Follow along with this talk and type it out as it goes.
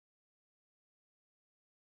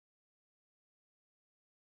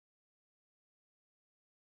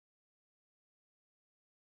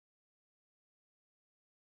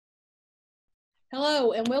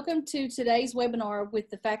Hello, and welcome to today's webinar with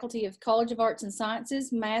the Faculty of College of Arts and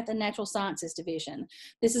Sciences, Math and Natural Sciences Division.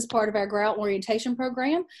 This is part of our GROWL orientation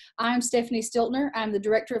program. I'm Stephanie Stiltner. I'm the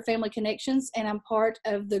Director of Family Connections, and I'm part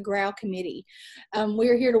of the GROWL committee.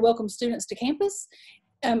 We're here to welcome students to campus.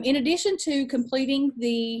 In addition to completing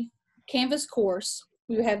the Canvas course,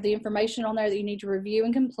 we have the information on there that you need to review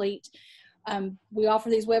and complete. We offer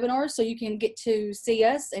these webinars so you can get to see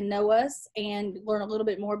us and know us and learn a little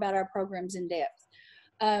bit more about our programs in depth.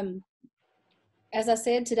 As I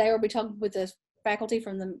said, today we'll be talking with the faculty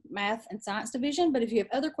from the Math and Science Division, but if you have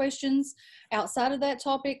other questions outside of that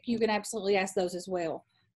topic, you can absolutely ask those as well.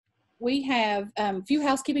 We have a few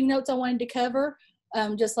housekeeping notes I wanted to cover.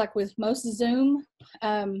 Just like with most Zoom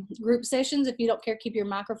group sessions, if you don't care, keep your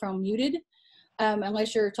microphone muted.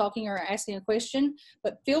 Unless you're talking or asking a question,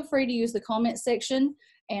 but feel free to use the comment section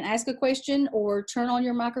and ask a question or turn on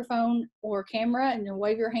your microphone or camera and then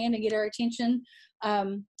wave your hand and get our attention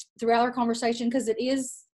throughout our conversation, because it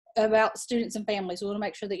is about students and families. We want to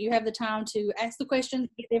make sure that you have the time to ask the questions,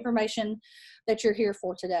 get the information that you're here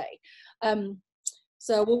for today.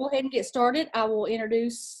 So we'll go ahead and get started. I will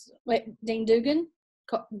let Dean Dugan,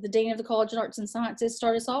 the Dean of the College of Arts and Sciences,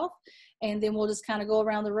 start us off. And then we'll just kind of go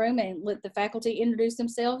around the room and let the faculty introduce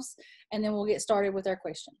themselves, and then we'll get started with our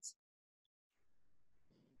questions.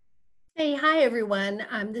 Hey, hi everyone.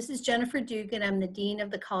 This is Jennifer Dugan. I'm the Dean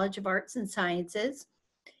of the College of Arts and Sciences.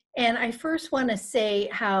 And I first want to say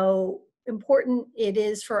how important it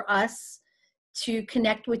is for us to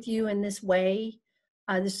connect with you in this way.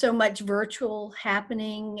 There's so much virtual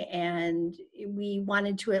happening, and we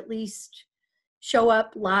wanted to at least show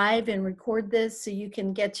up live and record this so you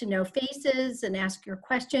can get to know faces and ask your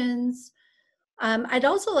questions. I'd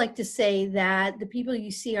also like to say that the people you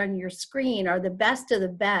see on your screen are the best of the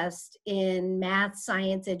best in math,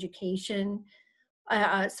 science, education.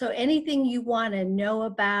 So anything you want to know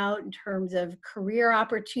about in terms of career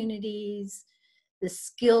opportunities, the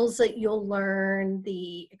skills that you'll learn,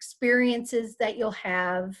 the experiences that you'll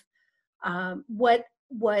have, what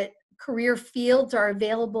career fields are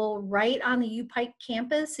available right on the UPike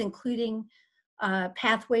campus, including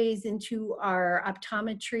pathways into our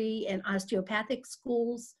optometry and osteopathic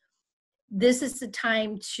schools. This is the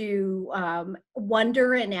time to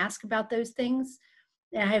wonder and ask about those things.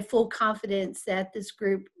 And I have full confidence that this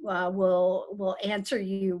group will answer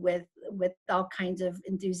you with all kinds of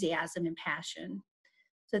enthusiasm and passion.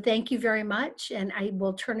 So thank you very much. And I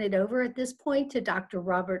will turn it over at this point to Dr.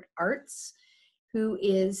 Robert Arts, who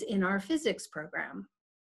is in our physics program.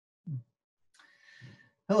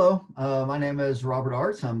 Hello, my name is Robert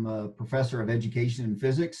Arts. I'm a professor of education and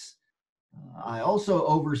physics. I also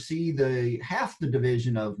oversee half the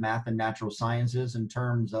division of math and natural sciences in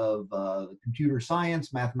terms of computer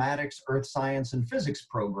science, mathematics, earth science, and physics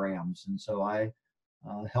programs. And so I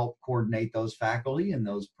help coordinate those faculty and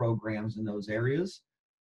those programs in those areas.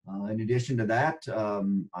 In addition to that,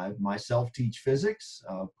 I myself teach physics,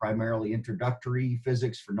 primarily introductory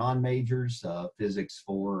physics for non-majors, physics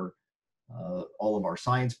for all of our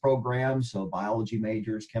science programs, so biology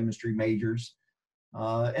majors, chemistry majors,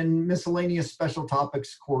 and miscellaneous special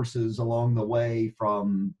topics courses along the way,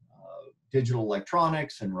 from digital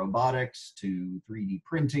electronics and robotics to 3D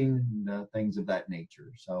printing and things of that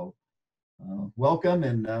nature. So welcome,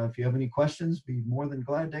 and if you have any questions, be more than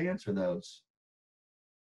glad to answer those.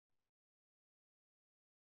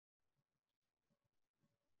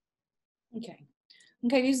 Okay,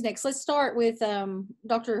 who's next? Let's start with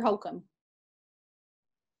Dr. Holcomb.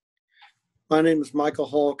 My name is Michael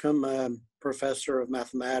Holcomb. I'm professor of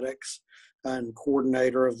mathematics and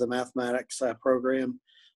coordinator of the mathematics program.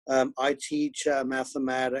 I teach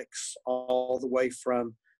mathematics all the way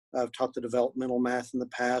from, I've taught the developmental math in the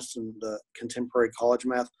past and the contemporary college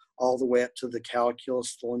math, all the way up to the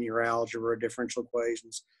calculus, the linear algebra, differential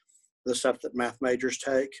equations, the stuff that math majors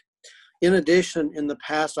take. In addition, in the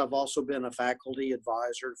past, I've also been a faculty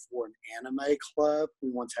advisor for an anime club.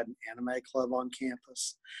 We once had an anime club on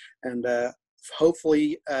campus. And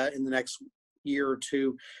hopefully in the next year or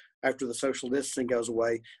two, after the social distancing goes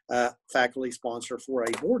away, faculty sponsor for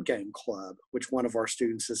a board game club, which one of our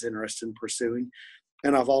students is interested in pursuing.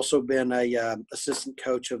 And I've also been a assistant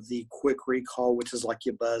coach of the quick recall, which is like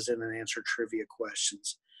you buzz in and answer trivia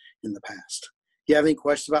questions in the past. If you have any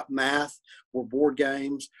questions about math or board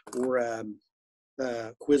games or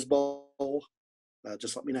quiz bowl,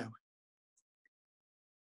 just let me know.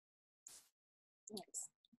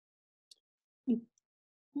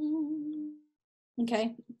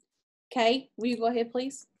 Okay. Kay, will you go ahead,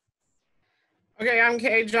 please? Okay, I'm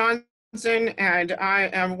Kay Johnson, and I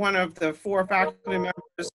am one of the 4 faculty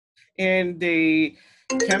members in the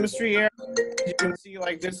chemistry area. You can see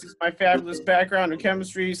like this is my fabulous background in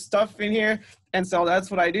chemistry stuff in here. And so that's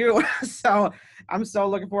what I do. So I'm so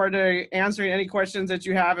looking forward to answering any questions that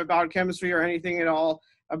you have about chemistry or anything at all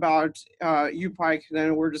about UPike.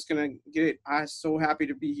 Then we're just going to get it. I'm so happy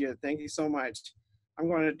to be here. Thank you so much. I'm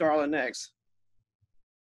going to Darla next.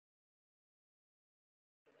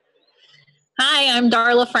 Hi, I'm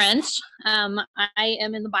Darla French. I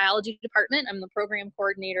am in the biology department. I'm the program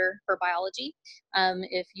coordinator for biology.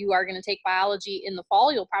 If you are going to take biology in the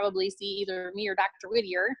fall, you'll probably see either me or Dr.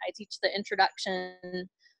 Whittier. I teach the introduction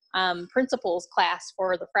principles class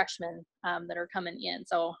for the freshmen that are coming in.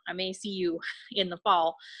 So I may see you in the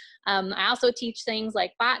fall. I also teach things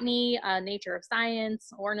like botany, nature of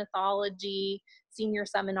science, ornithology, senior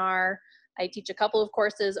seminar. I teach a couple of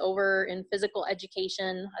courses over in physical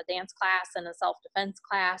education, a dance class and a self-defense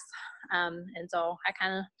class. And so I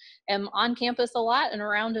kind of am on campus a lot and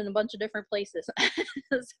around in a bunch of different places.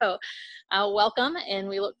 So welcome, and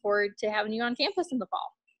we look forward to having you on campus in the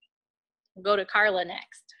fall. We'll go to Carla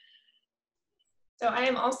next. So I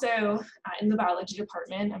am also in the biology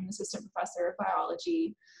department. I'm an assistant professor of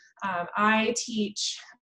biology. I teach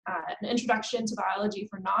an introduction to biology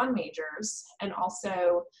for non-majors and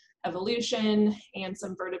also evolution and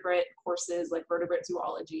some vertebrate courses like vertebrate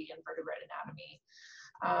zoology and vertebrate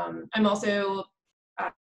anatomy. I'm also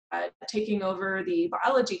taking over the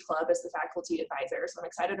biology club as the faculty advisor. So I'm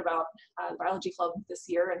excited about the biology club this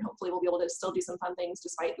year, and hopefully we'll be able to still do some fun things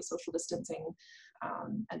despite the social distancing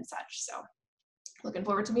and such. So looking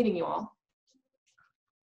forward to meeting you all.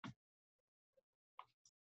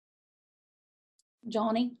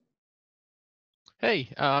 Johnny. Hey,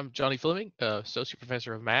 I'm Johnny Fleming, Associate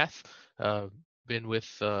Professor of Math. Been with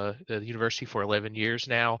the university for 11 years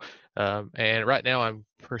now, and right now I'm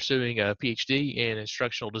pursuing a PhD in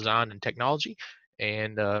Instructional Design and Technology,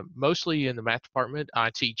 and mostly in the math department.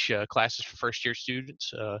 I teach classes for first-year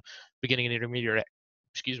students, beginning and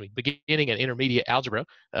intermediate algebra,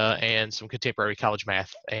 and some contemporary college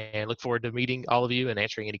math, and look forward to meeting all of you and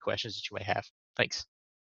answering any questions that you may have. Thanks.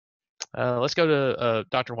 Let's go to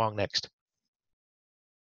Dr. Wong next.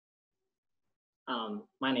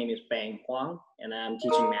 My name is Bang Huang, and I'm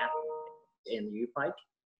teaching math in UPike.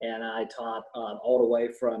 And I taught all the way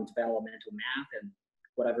from developmental math and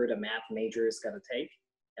whatever the math major is going to take.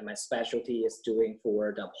 And my specialty is doing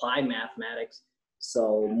for the applied mathematics,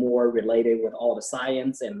 so more related with all the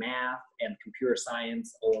science and math and computer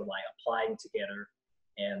science, or like applying together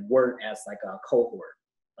and work as like a cohort,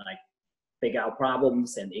 like figure out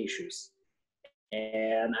problems and issues.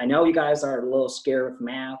 And I know you guys are a little scared of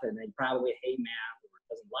math and they probably hate math or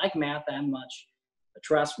doesn't like math that much, but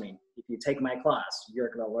trust me, if you take my class, you're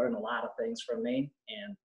gonna learn a lot of things from me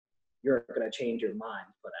and you're gonna change your mind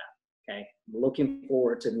for that, okay? I'm looking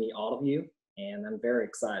forward to meet all of you, and I'm very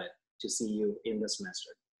excited to see you in this semester.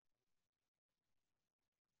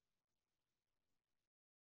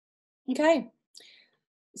 Okay,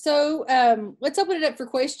 so let's open it up for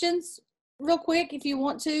questions real quick if you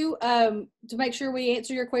want to make sure we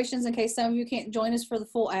answer your questions in case some of you can't join us for the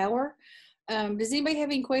full hour. Does anybody have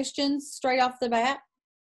any questions straight off the bat?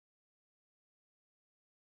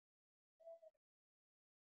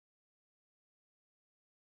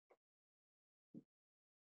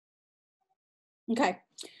 Okay,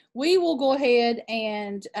 we will go ahead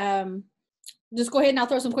and just go ahead and I'll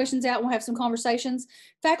throw some questions out and we'll have some conversations.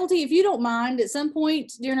 Faculty, if you don't mind, at some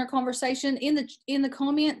point during our conversation in the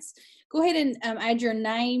comments, go ahead and add your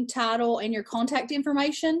name, title, and your contact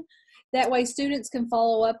information. That way students can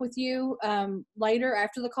follow up with you later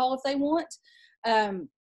after the call if they want. And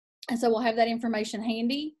so we'll have that information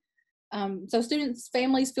handy. So students,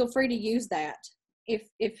 families, feel free to use that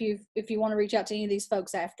if you want to reach out to any of these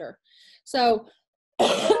folks after. So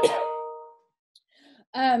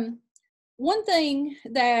one thing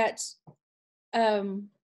that Bang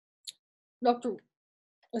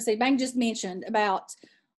just mentioned about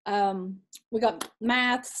we got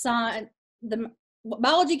math, science, the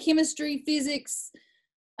biology, chemistry, physics,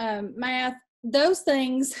 math, those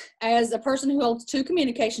things, as a person who holds 2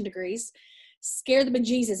 communication degrees, scare the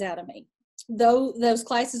bejesus out of me. Though those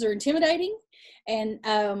classes are intimidating, and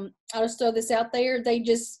I'll just throw this out there, they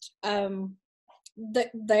just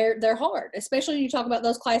they're hard, especially when you talk about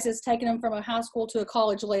those classes, taking them from a high school to a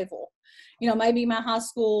college level. You know, maybe my high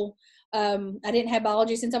school, I didn't have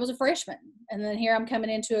biology since I was a freshman, and then here I'm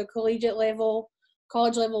coming into a collegiate level,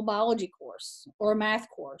 college level biology course or a math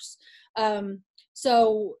course.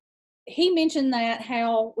 So he mentioned that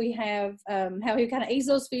how we have how he kind of ease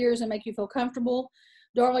those fears and make you feel comfortable.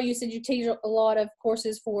 Darla, you said you teach a lot of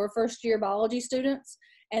courses for first-year biology students,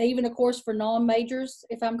 and even a course for non-majors,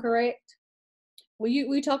 if I'm correct. Will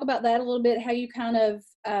you talk about that a little bit, how you kind of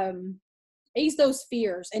ease those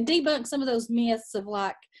fears and debunk some of those myths of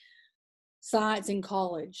like science in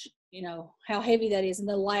college, you know, how heavy that is, and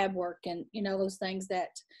the lab work, and, you know, those things that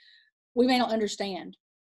we may not understand.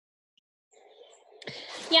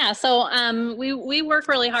 Yeah, so we work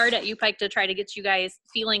really hard at UPike to try to get you guys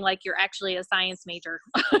feeling like you're actually a science major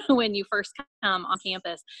when you first come on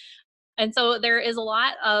campus. And so there is a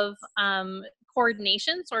lot of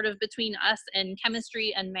coordination sort of between us and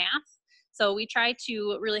chemistry and math. So we try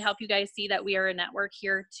to really help you guys see that we are a network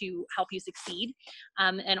here to help you succeed,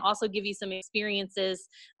 and also give you some experiences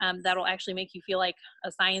that'll actually make you feel like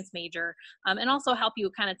a science major, and also help you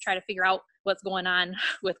kind of try to figure out what's going on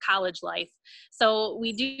with college life. So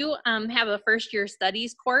we do have a first year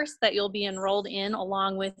studies course that you'll be enrolled in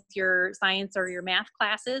along with your science or your math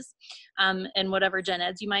classes, and whatever gen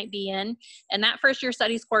eds you might be in. And that first year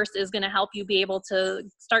studies course is going to help you be able to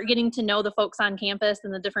start getting to know the folks on campus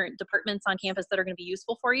and the different departments on campus that are going to be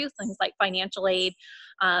useful for you. Things like financial aid,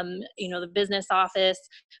 you know, the business office,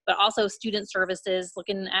 but also student services,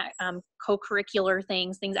 looking at co-curricular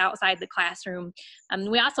things outside the classroom.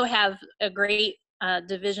 We also have a great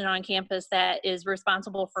division on campus that is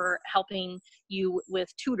responsible for helping you with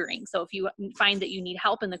tutoring. So if you find that you need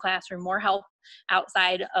help in the classroom, more help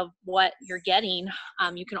outside of what you're getting,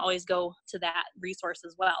 you can always go to that resource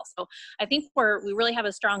as well. So I think we really have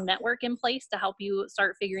a strong network in place to help you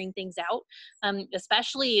start figuring things out.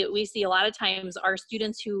 Especially we see a lot of times our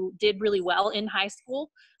students who did really well in high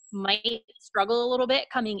school might struggle a little bit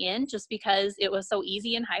coming in just because it was so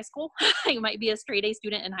easy in high school. You might be a straight A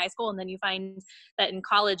student in high school, and then you find that in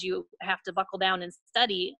college you have to buckle down and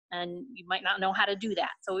study, and you might not know how to do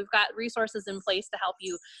that. So we've got resources in place to help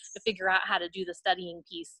you to figure out how to do the studying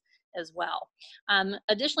piece as well.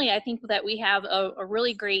 Additionally, I think that we have a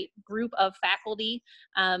really great group of faculty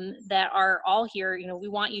that are all here. You know, we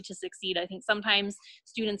want you to succeed. I think sometimes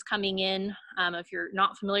students coming in, if you're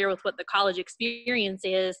not familiar with what the college experience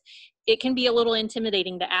is, it can be a little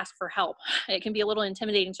intimidating to ask for help. It can be a little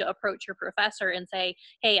intimidating to approach your professor and say,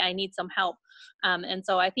 hey, I need some help. And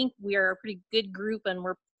so I think we're a pretty good group, and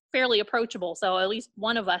we're fairly approachable. So at least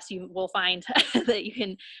one of us you will find that you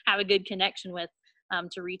can have a good connection with,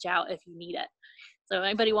 to reach out if you need it. So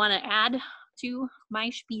anybody want to add to my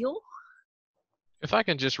spiel? If I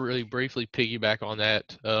can just really briefly piggyback on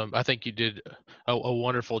that, I think you did a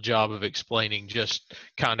wonderful job of explaining just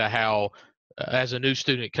kind of how, as a new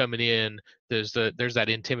student coming in, there's that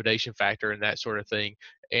intimidation factor and that sort of thing.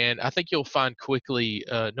 And I think you'll find quickly,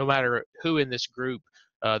 no matter who in this group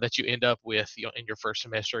that you end up with, you know, in your first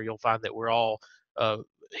semester, you'll find that we're all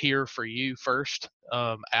here for you first.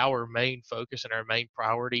 Our main focus and our main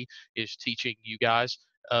priority is teaching you guys,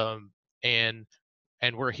 and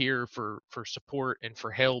we're here for support and for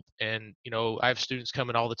help. And, you know, I have students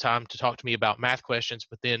coming all the time to talk to me about math questions,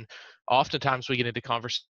 but then oftentimes we get into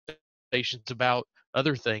conversations about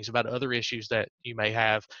other things, about other issues that you may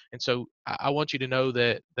have. And so I want you to know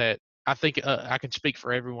that I think I can speak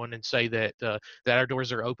for everyone and say that that our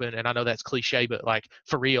doors are open. And I know that's cliche, but like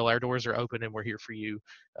for real, our doors are open, and we're here for you,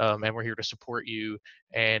 and we're here to support you.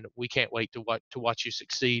 And we can't wait to watch you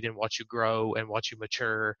succeed and watch you grow and watch you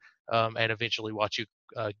mature, and eventually watch you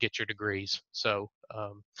get your degrees. So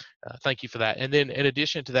thank you for that. And then in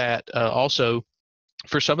addition to that, also,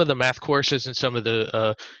 for some of the math courses and some of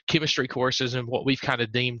the chemistry courses and what we've kind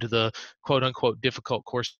of deemed the quote unquote difficult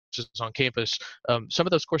courses on campus, some of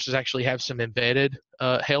those courses actually have some embedded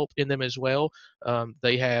help in them as well.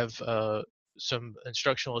 They have some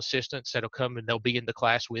instructional assistants that'll come and they'll be in the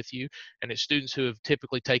class with you, and it's students who have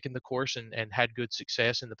typically taken the course and had good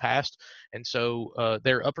success in the past. And so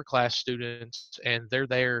they're upper class students, and they're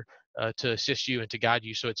there to assist you and to guide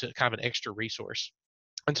you. So it's a kind of an extra resource.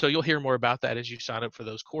 And so you'll hear more about that as you sign up for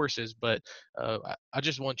those courses. But I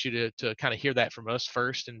just want you to kind of hear that from us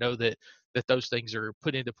first, and know that those things are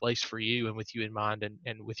put into place for you and with you in mind,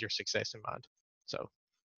 and with your success in mind. So,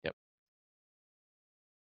 yep.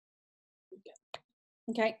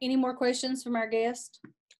 Okay, any more questions from our guest?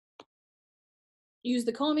 Use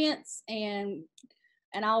the comments, and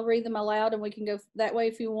I'll read them aloud, and we can go that way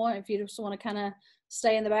if you want. If you just want to kind of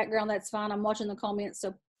stay in the background, that's fine. I'm watching the comments,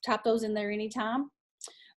 so type those in there anytime.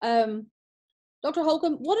 Dr.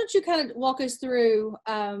 Holcomb, why don't you kind of walk us through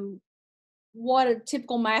what a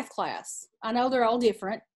typical math class? I know they're all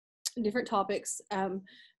different topics,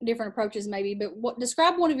 different approaches maybe, but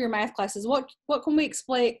describe one of your math classes. What can we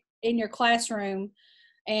expect in your classroom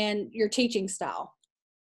and your teaching style?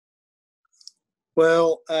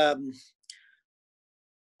 Well,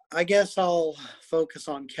 I guess I'll focus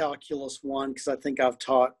on Calculus 1 because I think I've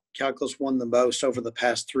taught Calculus 1 the most over the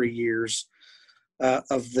past 3 years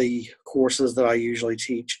of the courses that I usually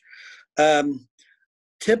teach.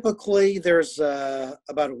 Typically, there's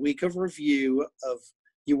about a week of review of,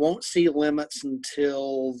 you won't see limits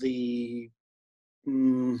until the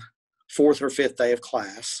 4th or 5th day of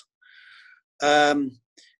class.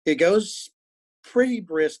 It goes pretty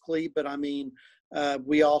briskly, but I mean,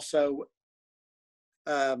 we also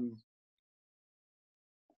have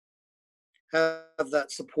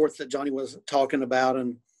that support that Johnny was talking about,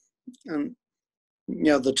 and you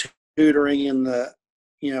know, the tutoring and the,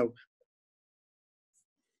 you know,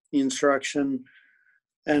 the instruction,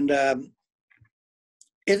 and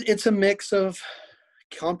it's a mix of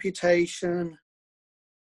computation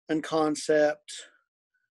and concept.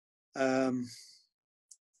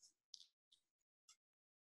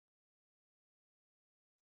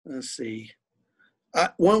 Let's see.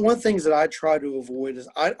 One of the things that I try to avoid is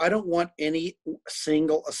I don't want any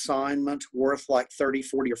single assignment worth like 30,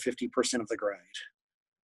 40, or 50% of the grade.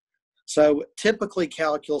 So typically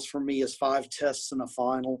calculus for me is 5 tests and a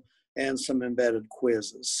final and some embedded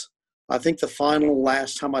quizzes. I think the final,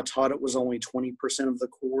 last time I taught it, was only 20% of the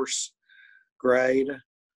course grade.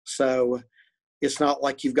 So it's not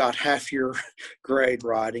like you've got half your grade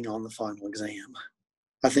riding on the final exam.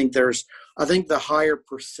 I think the higher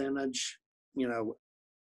percentage, you know,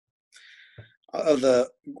 of the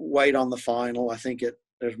weight on the final, I think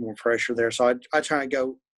there's more pressure there. So I try to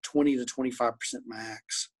go 20 to 25%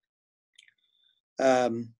 max. Try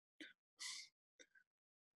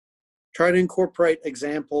to incorporate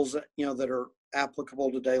examples, you know, that are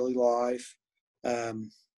applicable to daily life.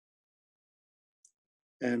 You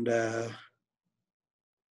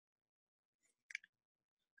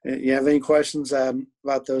have any questions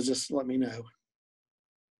about those, just let me know.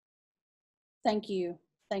 Thank you.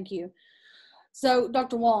 Thank you. So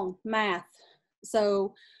Dr. Wong, math.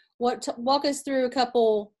 So walk us through a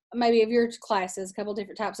couple, maybe of your classes, a couple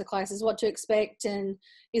different types of classes, what to expect, and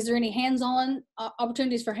is there any hands-on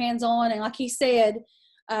opportunities for hands-on? And like he said,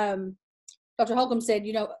 Dr. Holcomb said,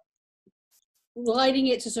 you know, relating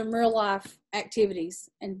it to some real life activities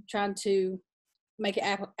and trying to make it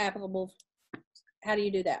applicable. How do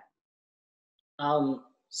you do that?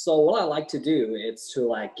 So what I like to do is to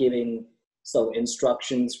like giving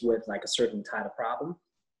instructions with like a certain type of problem.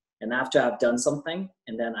 And after I've done something,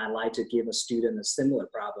 and then I like to give a student a similar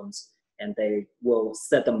problems, and they will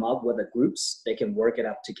set them up with the groups. They can work it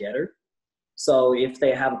up together. So if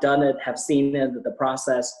they have done it, have seen it, the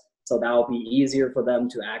process, so that will be easier for them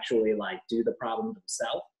to actually like do the problem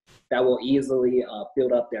themselves. That will easily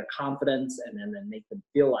build up their confidence, and then make them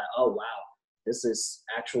feel like, oh wow, this is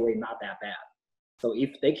actually not that bad. So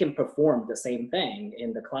if they can perform the same thing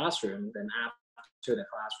in the classroom, then after the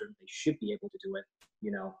classroom, they should be able to do it,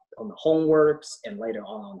 you know, on the homeworks and later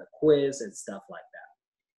on the quiz and stuff like that.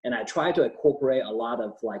 And I try to incorporate a lot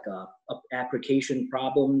of like application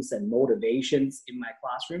problems and motivations in my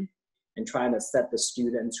classroom, and trying to set the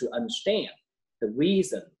students to understand the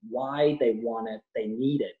reason why they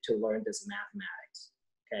needed to learn this mathematics,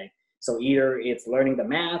 okay? So either it's learning the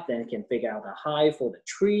math and can figure out the height for the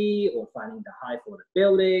tree, or finding the height for the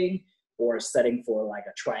building, or setting for like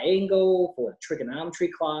a triangle for a trigonometry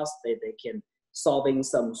class. They can solving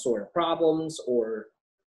some sort of problems, or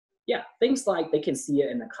yeah, things like they can see it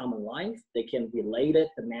in a common life. They can relate it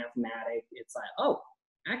to mathematics. It's like, oh,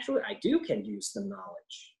 actually I can use the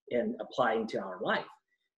knowledge and apply into our life.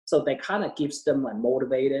 So that kind of keeps them like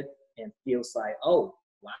motivated and feels like, oh,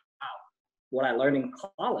 wow, what I learned in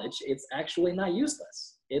college, it's actually not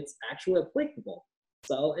useless. It's actually applicable.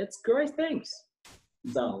 So it's great things.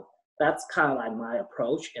 So that's kind of like my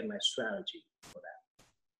approach and my strategy for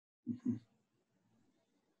that.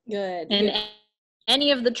 Good. And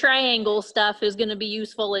any of the triangle stuff is going to be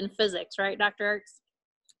useful in physics, right, Dr. Arts?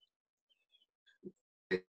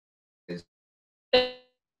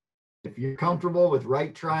 If you're comfortable with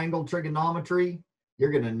right triangle trigonometry,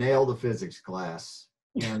 you're going to nail the physics class,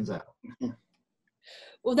 hands out.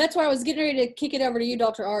 Well, that's why I was getting ready to kick it over to you,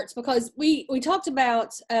 Dr. Arts, because we talked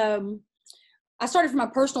about, I started from my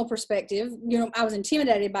personal perspective. You know, I was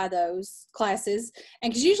intimidated by those classes.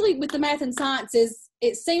 And because usually with the math and sciences,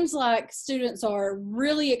 it seems like students are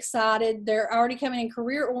really excited. They're already coming in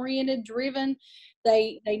career-oriented, driven.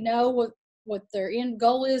 They know what their end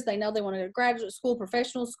goal is. They know they want to go to graduate school,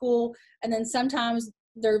 professional school, and then sometimes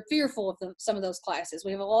they're fearful of some of those classes.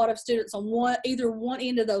 We have a lot of students on either one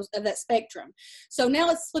end of that spectrum. So now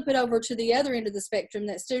let's flip it over to the other end of the spectrum,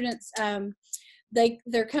 that students,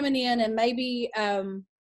 they're coming in and maybe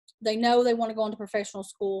they know they want to go into professional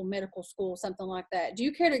school, medical school, something like that. Do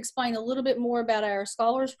you care to explain a little bit more about our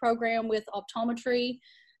scholars program with optometry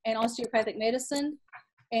and osteopathic medicine?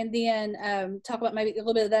 And then talk about maybe a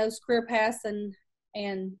little bit of those career paths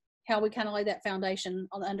and how we kind of lay that foundation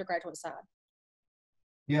on the undergraduate side.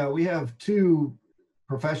 Yeah, we have two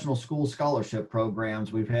professional school scholarship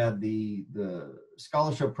programs. We've had the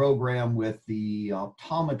scholarship program with the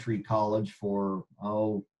optometry college for,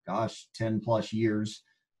 oh gosh, 10 plus years.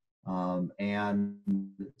 And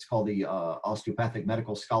it's called the Osteopathic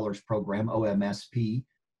Medical Scholars Program, OMSP.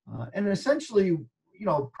 And essentially, you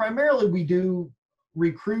know, primarily we do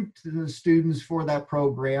recruit the students for that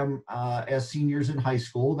program as seniors in high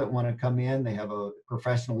school that want to come in. They have a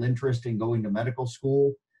professional interest in going to medical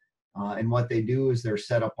school. And what they do is they're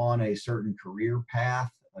set upon a certain career path,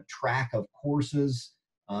 a track of courses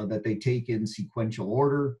that they take in sequential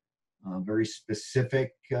order, very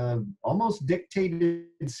specific, almost dictated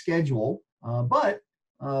schedule. But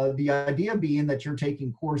the idea being that you're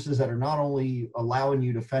taking courses that are not only allowing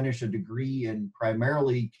you to finish a degree in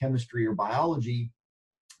primarily chemistry or biology,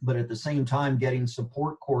 but at the same time getting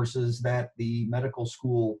support courses that the medical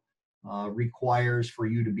school requires for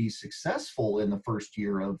you to be successful in the first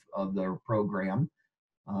year of their program.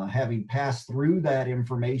 Having passed through that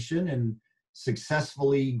information and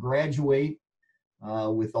successfully graduate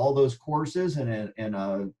with all those courses and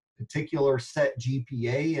a particular set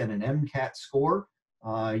GPA and an MCAT score,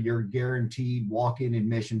 you're guaranteed walk-in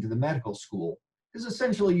admission to the medical school. Because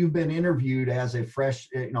essentially you've been interviewed as a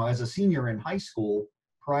as a senior in high school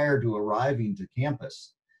prior to arriving to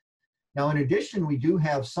campus. Now, in addition, we do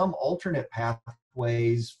have some alternate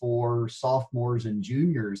pathways for sophomores and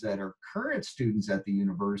juniors that are current students at the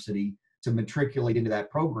university to matriculate into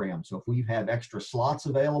that program. So if we have extra slots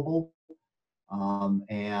available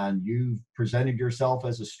and you've presented yourself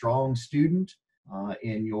as a strong student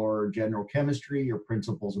in your general chemistry, your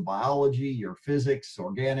principles of biology, your physics,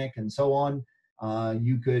 organic, and so on,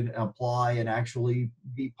 you could apply and actually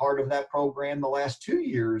be part of that program the last 2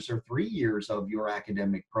 years or 3 years of your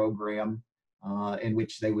academic program, in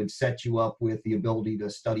which they would set you up with the ability to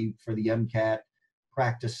study for the MCAT,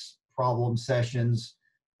 practice problem sessions,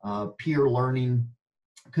 peer learning,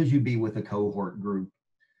 because you'd be with a cohort group.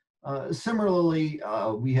 Similarly,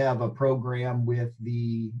 we have a program with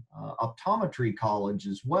the optometry college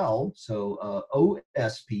as well, so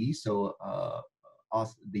OSP, so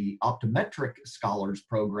the Optometric Scholars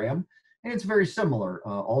Program, and it's very similar.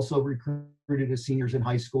 Also recruited as seniors in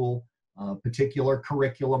high school, particular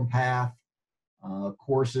curriculum path,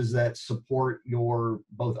 courses that support your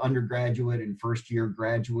both undergraduate and first-year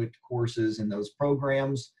graduate courses in those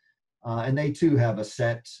programs. And they too have a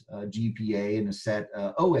set GPA and a set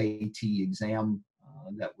OAT exam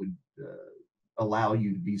that would allow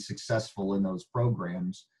you to be successful in those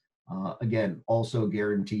programs. Again, also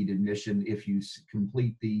guaranteed admission if you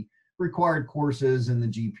complete the required courses and the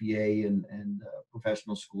GPA and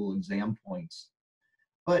professional school exam points.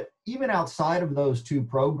 But even outside of those two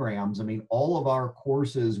programs, I mean, all of our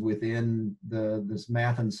courses within this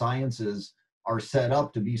math and sciences are set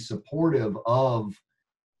up to be supportive of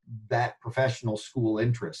that professional school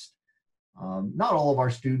interest. Not all of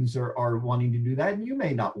our students are wanting to do that, and you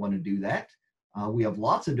may not want to do that. We have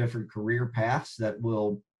lots of different career paths that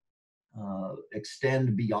will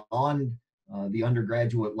extend beyond the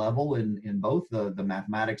undergraduate level in both the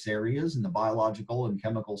mathematics areas and the biological and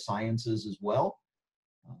chemical sciences as well.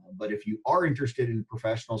 But if you are interested in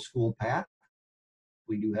professional school path,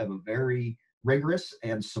 we do have a very rigorous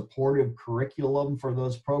and supportive curriculum for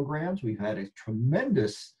those programs. We've had a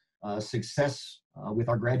tremendous success with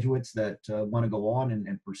our graduates that want to go on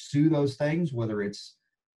and pursue those things, whether it's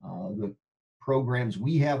the programs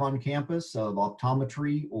we have on campus of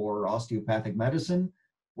optometry or osteopathic medicine,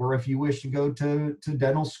 or if you wish to go to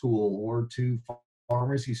dental school or to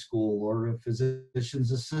pharmacy school or a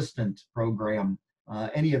physician's assistant program,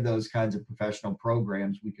 any of those kinds of professional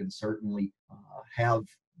programs, we can certainly have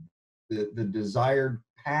the desired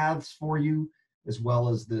paths for you, as well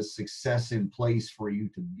as the success in place for you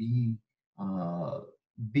to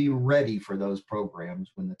be ready for those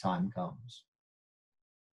programs when the time comes.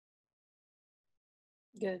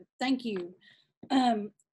 Good, thank you.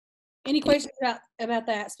 Any questions about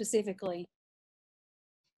that specifically?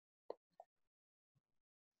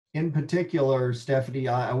 In particular, Stephanie,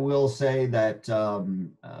 I will say that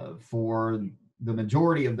for the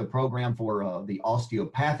majority of the program for the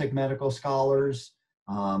osteopathic medical scholars,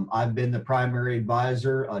 I've been the primary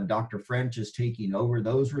advisor. Dr. French is taking over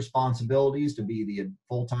those responsibilities to be the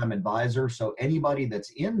full-time advisor. So anybody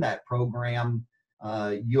that's in that program,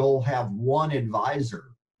 you'll have one advisor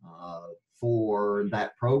for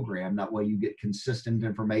that program. That way you get consistent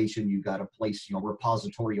information. You've got a place, you know,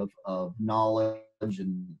 repository of knowledge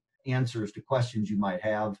and answers to questions you might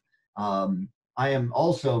have. I am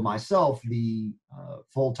also myself the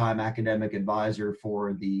full-time academic advisor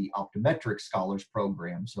for the Optometric Scholars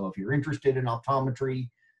Program. So if you're interested in optometry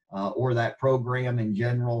or that program in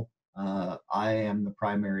general, I am the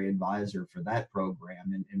primary advisor for that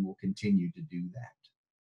program, and will continue to do that.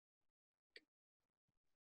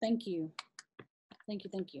 Thank you. Thank you.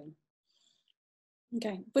 Thank you.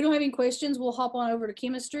 Okay. If we don't have any questions, we'll hop on over to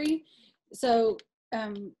chemistry. So,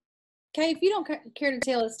 Kay, if you don't care to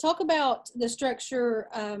tell us, talk about the structure,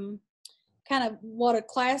 kind of what a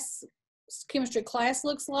chemistry class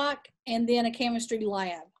looks like, and then a chemistry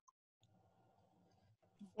lab.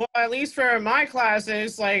 Well, at least for my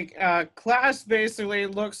classes, like class basically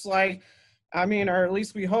looks like, I mean, or at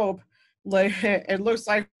least we hope, like it looks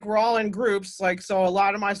like we're all in groups. Like, so a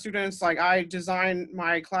lot of my students, like I design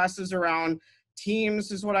my classes around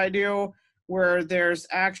teams is what I do, where there's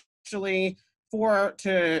actually 4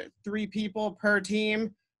 to 3 people per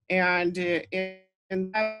team, and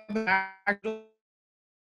in actually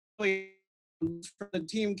from the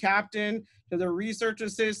team captain to the research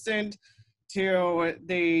assistant to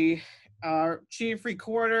the chief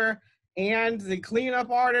recorder and the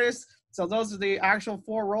cleanup artist. So those are the actual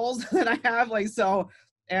 4 roles that I have. Like, so,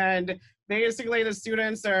 and basically the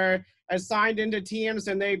students are assigned into teams,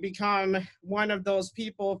 and they become one of those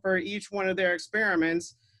people for each one of their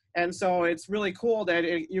experiments. And so it's really cool that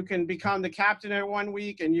you can become the captain at 1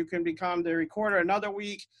 week, and you can become the recorder another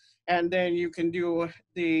week, and then you can do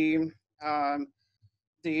the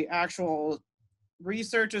actual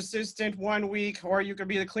research assistant 1 week, or you could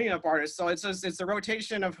be the cleanup artist. So it's just, it's a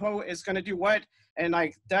rotation of who is going to do what. And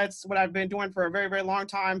like, that's what I've been doing for a very, very long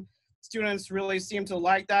time. Students really seem to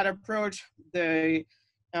like that approach. The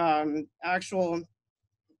actual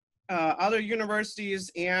other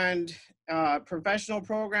universities and professional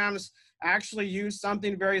programs actually use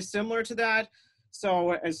something very similar to that.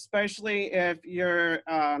 So especially if you're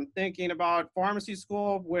thinking about pharmacy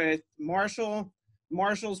school with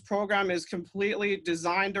Marshall's program is completely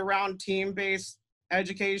designed around team-based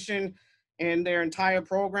education in their entire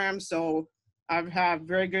program. So I've had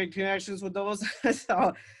very good connections with those.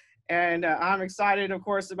 So, and I'm excited, of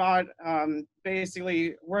course, about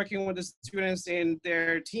basically working with the students in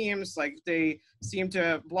their teams. Like, they seem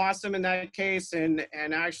to blossom in that case, and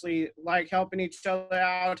actually like helping each other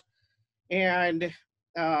out. And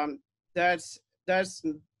that's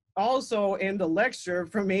also in the lecture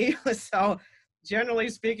for me. So generally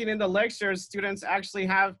speaking, in the lectures, students actually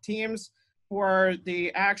have teams for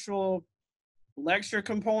the actual lecture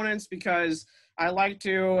components, because I like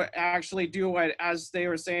to actually do what, as they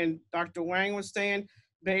were saying, Dr. Wang was saying,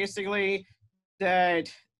 basically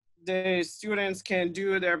that the students can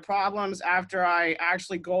do their problems after I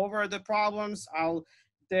actually go over the problems. I'll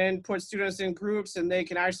then put students in groups, and they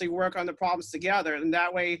can actually work on the problems together. And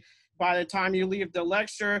that way, by the time you leave the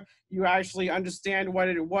lecture, you actually understand what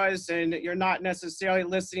it was, and you're not necessarily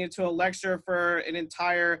listening to a lecture for an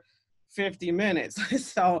entire 50 minutes.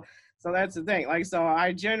 So that's the thing. Like, so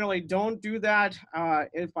I generally don't do that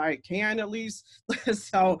if I can, at least.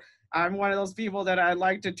 So I'm one of those people that I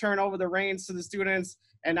like to turn over the reins to the students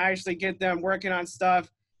and actually get them working on stuff,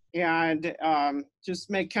 and just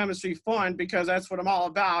make chemistry fun, because that's what I'm all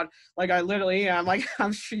about. Like, I literally am. Like,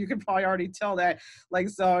 I'm sure you can probably already tell that. Like,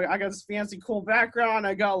 so I got this fancy, cool background.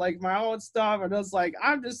 I got like my own stuff, and it's like,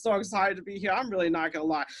 I'm just so excited to be here. I'm really not gonna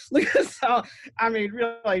lie. Like, so I mean,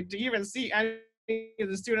 really, to even see any of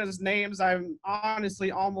the students' names, I'm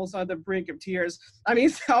honestly almost on the brink of tears. I mean,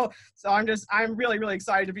 so I'm really, really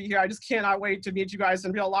excited to be here. I just cannot wait to meet you guys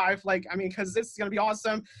in real life. Like, I mean, because this is gonna be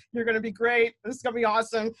awesome. You're gonna be great. This is gonna be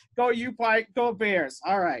awesome. Go U Pike, go Bears.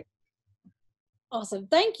 All right. Awesome.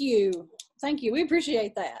 Thank you. Thank you. We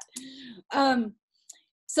appreciate that.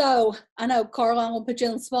 So I know, Carla, I'm gonna put you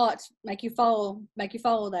on the spot, make you follow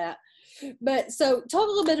that. But so talk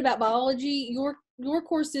a little bit about biology, your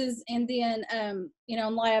courses, and then you know,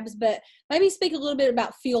 labs, but maybe speak a little bit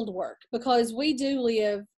about field work, because we do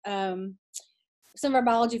live, some of our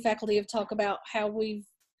biology faculty have talked about how we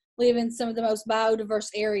live in some of the most biodiverse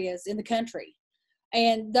areas in the country.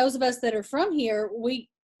 And those of us that are from here, we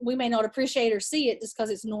may not appreciate or see it just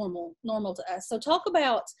because it's normal to us. So talk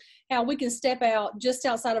about how we can step out just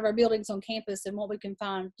outside of our buildings on campus and what we can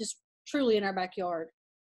find just truly in our backyard.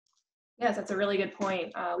 Yes, that's a really good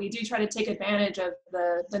point. We do try to take advantage of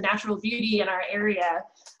the natural beauty in our area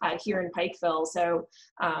here in Pikeville. So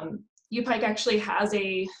UPike actually has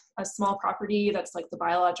a small property that's like the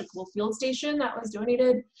biological field station that was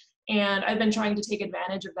donated And I've been trying to take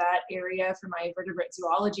advantage of that area for my vertebrate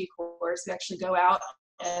zoology course. We actually go out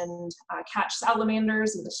and catch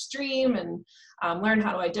salamanders in the stream and learn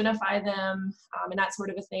how to identify them and that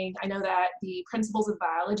sort of a thing. I know that the principles of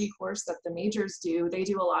biology course that the majors do, they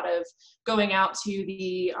do a lot of going out to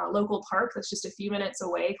the local park that's just a few minutes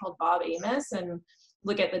away called Bob Amos and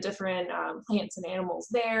look at the different plants and animals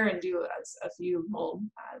there and do a few little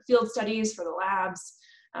field studies for the labs.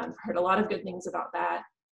 I've heard a lot of good things about that.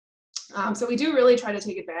 So we do really try to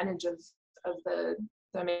take advantage of the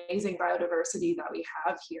amazing biodiversity that we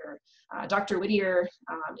have here. Dr. Whittier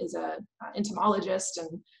is an entomologist and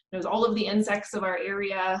knows all of the insects of our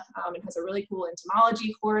area and has a really cool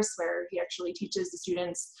entomology course where he actually teaches the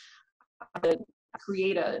students how to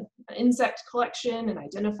create an insect collection and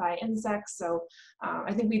identify insects. So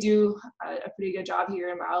I think we do a pretty good job here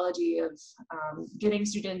in biology of getting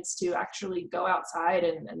students to actually go outside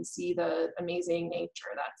and see the amazing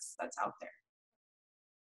nature that's out there.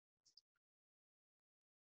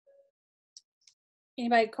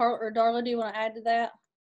 Anybody, Carl or Darla, do you want to add to that?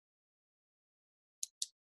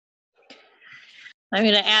 I'm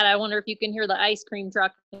going to add, I wonder if you can hear the ice cream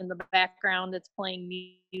truck in the background. It's playing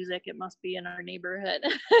music. It must be in our neighborhood.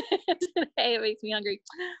 Today it makes me hungry.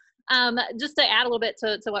 Just to add a little bit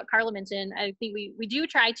to what Carla mentioned, I think we do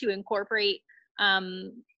try to incorporate,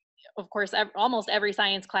 of course, almost every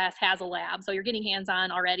science class has a lab. So you're getting hands-on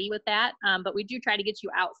already with that. But we do try to get you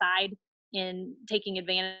outside in taking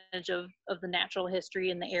advantage of the natural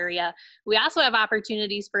history in the area. We also have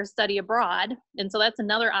opportunities for study abroad. And so that's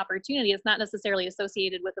another opportunity. It's not necessarily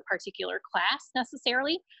associated with a particular class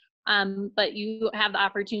necessarily, but you have the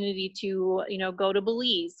opportunity to, go to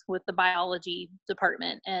Belize with the biology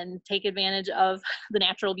department and take advantage of the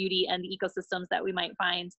natural beauty and the ecosystems that we might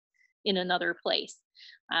find in another place.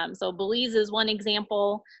 So Belize is one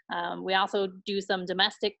example. We also do some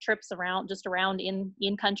domestic trips around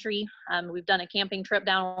in country. We've done a camping trip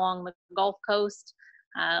down along the Gulf Coast.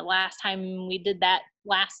 Last time we did that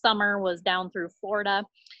last summer was down through Florida.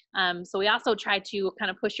 So we also try to kind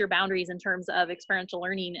of push your boundaries in terms of experiential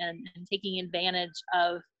learning and taking advantage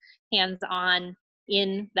of hands-on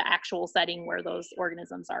in the actual setting where those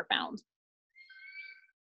organisms are found.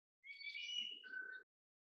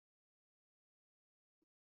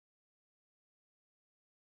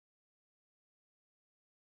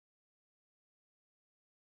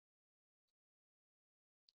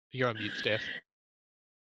 You're on mute, Steph.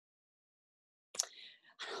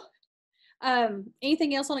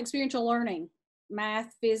 Anything else on experiential learning?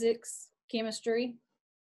 Math, physics, chemistry?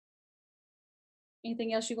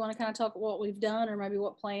 Anything else you want to kind of talk about what we've done or maybe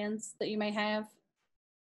what plans that you may have?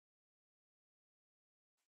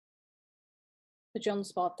 Put you on the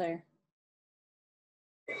spot there.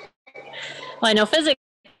 Well, I know physics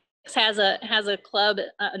has a club,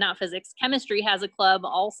 not physics, chemistry has a club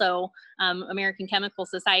also, American Chemical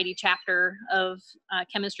Society chapter of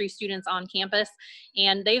chemistry students on campus,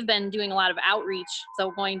 and they've been doing a lot of outreach,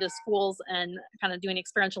 so going to schools and kind of doing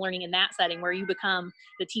experiential learning in that setting where you become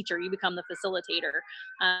the teacher, you become the facilitator,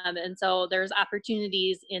 and so there's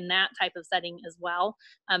opportunities in that type of setting as well.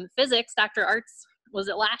 Physics, Dr. Arts, was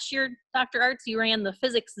it last year, Dr. Arts, you ran the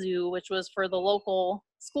physics zoo, which was for the local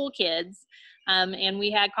school kids, and we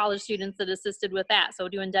had college students that assisted with that, so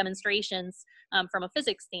doing demonstrations from a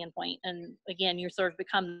physics standpoint. And again, you sort of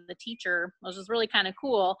become the teacher, which is really kind of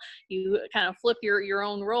cool. You kind of flip your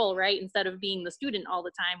own role, right? Instead of being the student all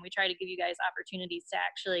the time, we try to give you guys opportunities to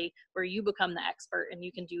actually where you become the expert and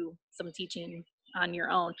you can do some teaching on your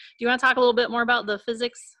own. Do you want to talk a little bit more about the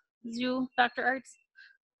physics zoo, Dr. Arts?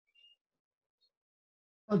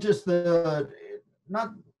 Well, just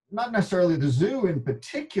not necessarily the zoo in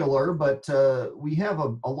particular, but we have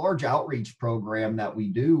a large outreach program that we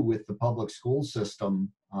do with the public school system.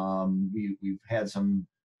 We've had some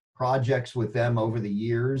projects with them over the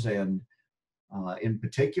years, and in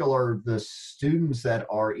particular, the students that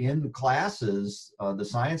are in classes, the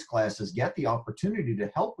science classes, get the opportunity to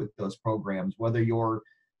help with those programs, whether you're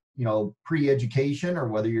pre-education or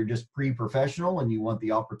whether you're just pre-professional and you want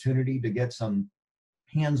the opportunity to get some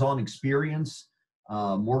hands-on experience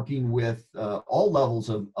working with all levels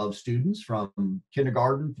of students from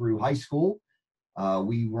kindergarten through high school.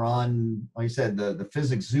 We run, like I said, the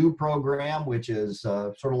Physics Zoo program, which is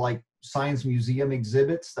sort of like science museum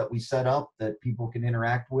exhibits that we set up that people can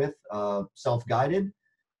interact with, self-guided.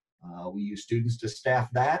 We use students to staff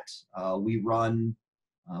that. We're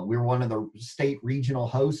one of the state regional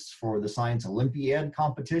hosts for the Science Olympiad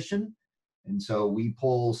competition. And so we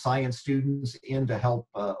pull science students in to help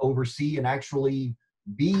oversee and actually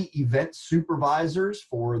be event supervisors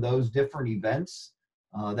for those different events.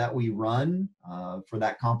 that we run for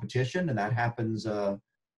that competition, and that happens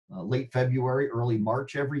late February, early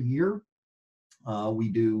March every year. We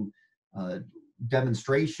do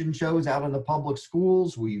demonstration shows out in the public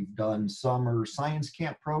schools. We've done summer science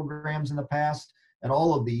camp programs in the past, and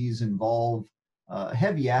all of these involve a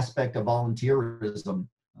heavy aspect of volunteerism,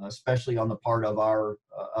 especially on the part of our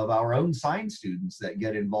own science students that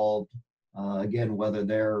get involved. Again, whether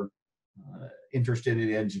they're interested in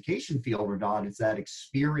the education field or not, it's that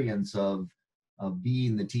experience of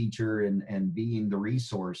being the teacher and being the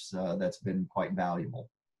resource that's been quite valuable.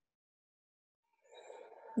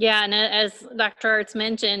 Yeah, and as Dr. Arts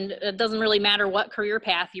mentioned, it doesn't really matter what career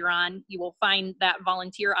path you're on, you will find that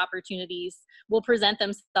volunteer opportunities will present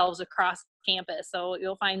themselves across campus. So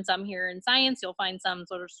you'll find some here in science, you'll find some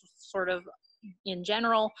sort of in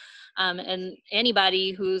general, and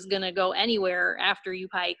anybody who's going to go anywhere after you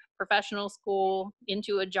pike, professional school,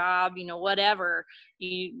 into a job, you know, whatever,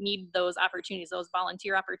 you need those opportunities, those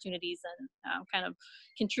volunteer opportunities, and kind of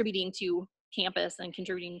contributing to campus and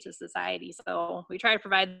contributing to society. So we try to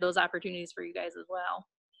provide those opportunities for you guys as well.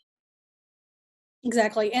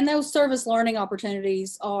 Exactly. And those service learning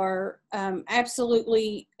opportunities are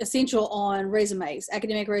absolutely essential on resumes,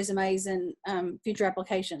 academic resumes, and future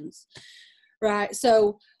applications. Right.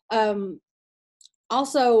 So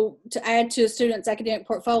also, to add to a student's academic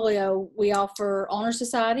portfolio, we offer honor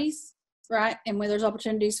societies, right? And where there's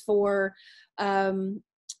opportunities for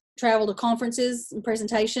travel to conferences and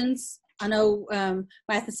presentations. I know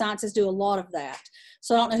math and sciences do a lot of that.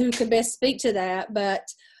 So I don't know who could best speak to that, but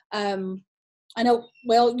I know,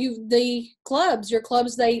 well, your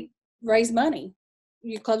clubs, they raise money.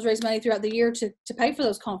 Your clubs raise money throughout the year to pay for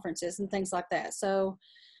those conferences and things like that. So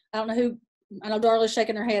I don't know who, I know Darla's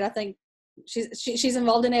shaking her head. I think she's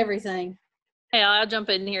involved in everything. Hey, I'll jump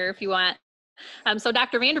in here if you want. So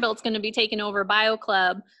Dr. Vanderbilt's going to be taking over Bio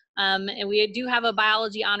Club, and we do have a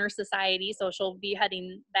Biology Honor Society, so she'll be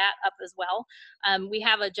heading that up as well. We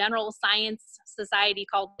have a General Science Society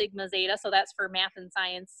called Sigma Zeta, so that's for math and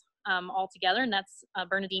science all together, and that's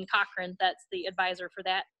Bernadine Cochran, that's the advisor for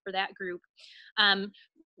that group.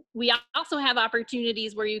 We also have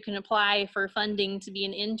opportunities where you can apply for funding to be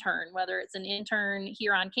an intern, whether it's an intern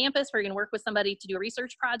here on campus where you're going to work with somebody to do a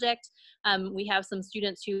research project. We have some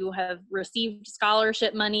students who have received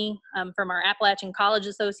scholarship money from our Appalachian College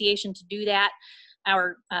Association to do that.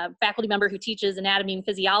 Our faculty member who teaches anatomy and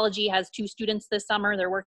physiology has 2 students this summer.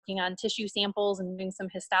 They're working on tissue samples and doing some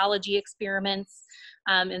histology experiments.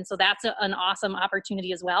 And so that's an awesome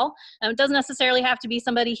opportunity as well. It doesn't necessarily have to be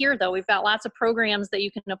somebody here, though. We've got lots of programs that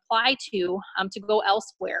you can apply to go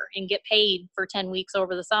elsewhere and get paid for 10 weeks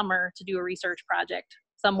over the summer to do a research project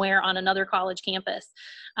somewhere on another college campus.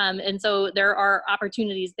 And so there are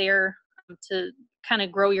opportunities there to kind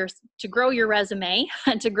of grow your resume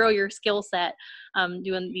and to grow your skill set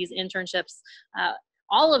doing these internships.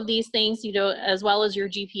 All of these things, you know, as well as your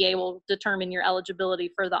GPA, will determine your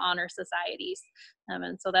eligibility for the honor societies.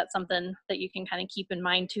 And so that's something that you can kind of keep in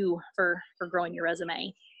mind too for growing your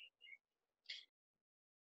resume.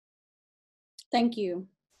 Thank you.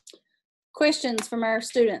 Questions from our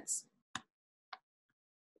students?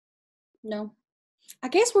 No? I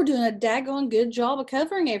guess we're doing a daggone good job of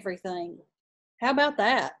covering everything. How about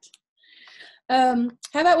that? How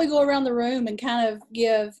about we go around the room and kind of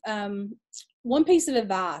give one piece of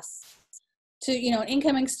advice to, you know, an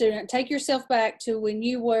incoming student. Take yourself back to when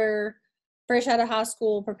you were fresh out of high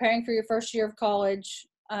school, preparing for your first year of college.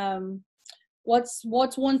 What's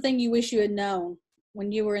one thing you wish you had known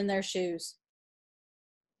when you were in their shoes?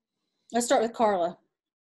 Let's start with Carla.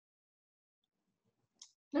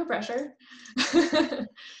 No pressure.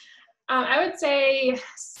 I would say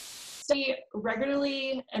study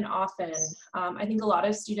regularly and often. I think a lot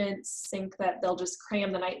of students think that they'll just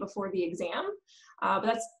cram the night before the exam, but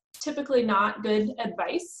that's typically not good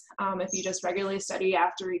advice. If you just regularly study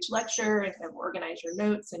after each lecture and kind of organize your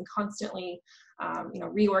notes and constantly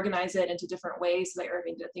reorganize it into different ways so that you're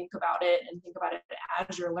having to think about it and think about it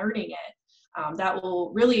as you're learning it, that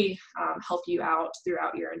will really help you out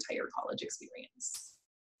throughout your entire college experience.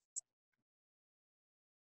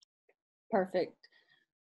 Perfect.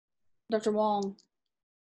 Dr. Wong.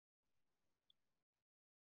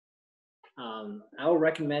 I would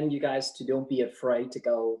recommend you guys to don't be afraid to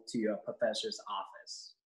go to your professor's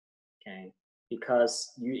office, okay?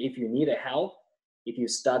 Because if you need help, if you're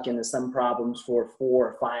stuck in some problems for 4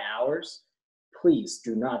 or 5 hours, please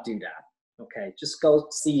do not do that, okay? Just go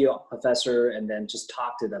see your professor and then just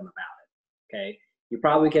talk to them about it, okay? You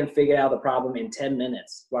probably can figure out the problem in 10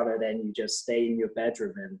 minutes rather than you just stay in your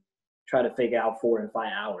bedroom and try to figure out 4 and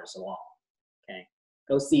 5 hours long, okay?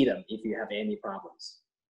 Go see them if you have any problems.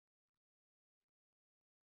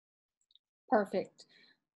 Perfect.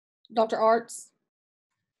 Dr. Arts?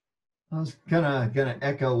 I was gonna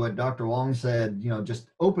echo what Dr. Wong said. Just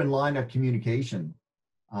open line of communication.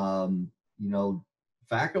 Um, you know,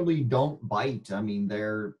 Faculty don't bite. I mean,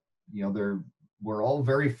 we're all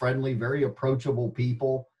very friendly, very approachable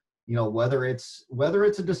people. Whether it's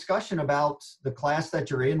a discussion about the class that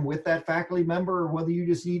you're in with that faculty member, or whether you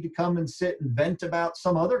just need to come and sit and vent about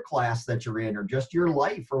some other class that you're in, or just your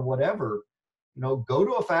life or whatever. Go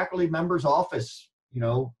to a faculty member's office.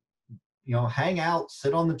 Hang out,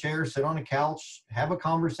 sit on the chair, sit on a couch, have a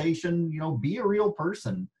conversation. Be a real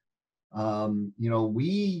person.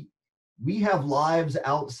 We have lives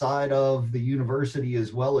outside of the university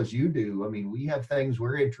as well as you do. I mean, we have things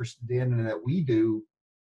we're interested in and that we do.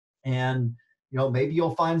 And, maybe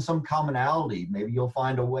you'll find some commonality. Maybe you'll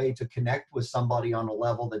find a way to connect with somebody on a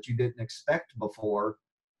level that you didn't expect before.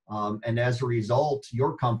 And as a result,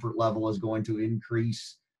 your comfort level is going to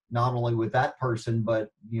increase, not only with that person,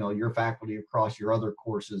 but, your faculty across your other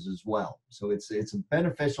courses as well. So it's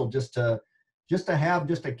beneficial just to have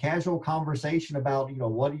just a casual conversation about,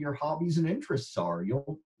 what your hobbies and interests are.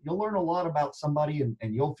 You'll learn a lot about somebody,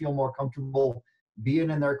 and you'll feel more comfortable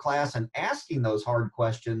being in their class and asking those hard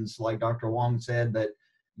questions. Like Dr. Wong said, that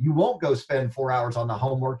you won't go spend 4 hours on the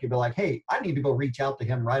homework. You'll be like, hey, I need to go reach out to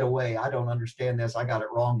him right away. I don't understand this. I got it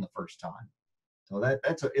wrong the first time. So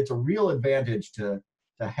it's a real advantage to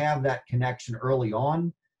have that connection early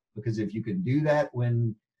on, because if you can do that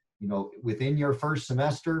when, within your first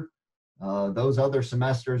semester, those other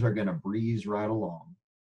semesters are going to breeze right along.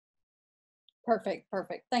 Perfect.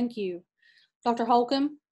 Thank you. Dr.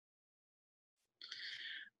 Holcomb?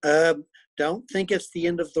 Don't think it's the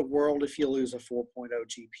end of the world if you lose a 4.0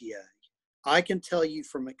 GPA. I can tell you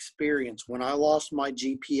from experience, when I lost my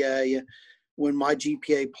GPA, when my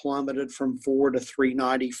GPA plummeted from 4 to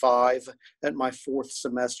 395 at my 4th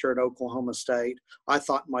semester at Oklahoma State, I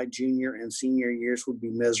thought my junior and senior years would be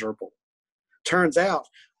miserable. Turns out,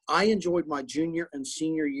 I enjoyed my junior and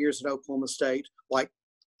senior years at Oklahoma State like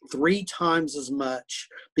 3 times as much,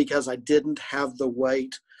 because I didn't have the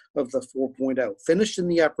weight of the 4.0. Finished in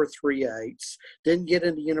the upper 3.8s, didn't get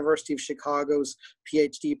into University of Chicago's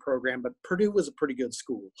PhD program, but Purdue was a pretty good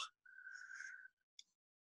school.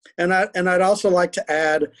 And I'd also like to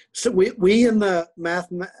add, so we in the math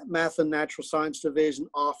and natural science division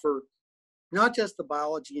offer not just the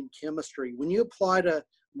biology and chemistry. When you apply to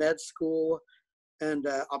med school and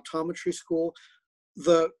optometry school,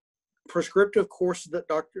 the prescriptive courses that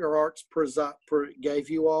Dr. Arts gave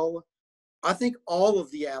you all, I think all of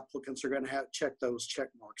the applicants are going to check those check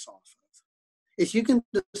marks off of. If you can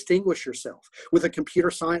distinguish yourself with a computer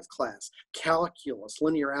science class, calculus,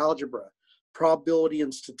 linear algebra, probability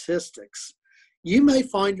and statistics, you may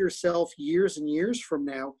find yourself years and years from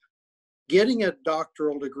now getting a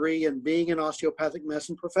doctoral degree and being an osteopathic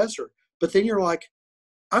medicine professor. But then you're like,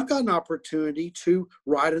 I've got an opportunity to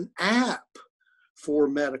write an app for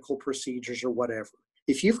medical procedures or whatever.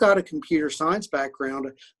 If you've got a computer science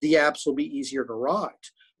background, the apps will be easier to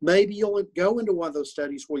write. Maybe you'll go into one of those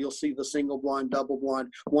studies where you'll see the single blind, double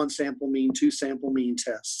blind, 1 sample mean, 2 sample mean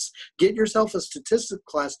tests. Get yourself a statistics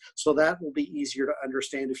class so that will be easier to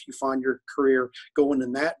understand if you find your career going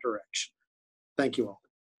in that direction. Thank you all.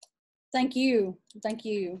 Thank you.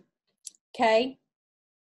 Kay?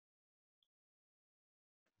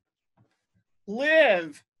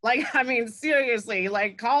 Live. I mean, seriously,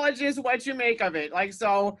 college is what you make of it.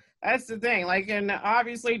 So that's the thing. And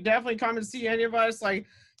obviously, definitely come and see any of us.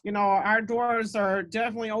 Our doors are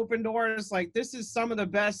definitely open doors. This is some of the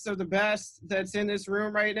best that's in this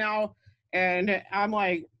room right now. And I'm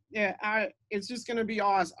it's just going to be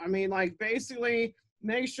awesome. I mean, basically,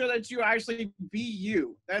 make sure that you actually be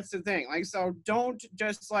you. That's the thing. So don't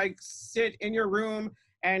just sit in your room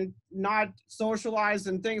and not socialize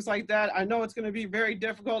and things like that. I know it's going to be very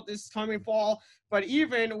difficult this coming fall, but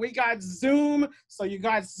even we got Zoom, so you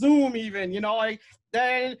got Zoom even,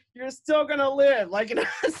 then you're still going to live,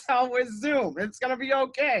 so with Zoom, it's going to be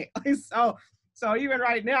okay. So even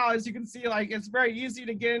right now, as you can see, it's very easy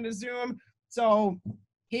to get into Zoom. So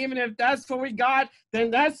even if that's what we got, then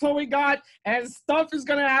that's what we got, and stuff is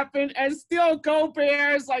going to happen, and still go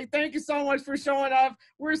Bears. Thank you so much for showing up.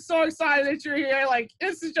 We're so excited that you're here.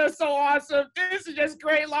 This is just so awesome. This is just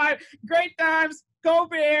great live, great times. Go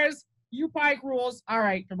Bears. You Pike rules. All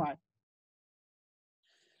right, come on.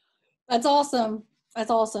 That's awesome.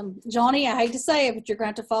 Johnny, I hate to say it, but you're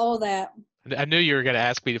going to have to follow that. I knew you were going to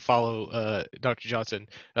ask me to follow Dr. Johnson.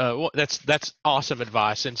 Well, that's awesome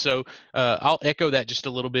advice. And so I'll echo that just a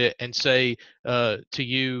little bit and say to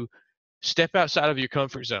you, step outside of your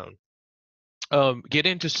comfort zone. Get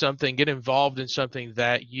into something, get involved in something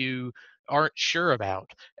that you aren't sure about.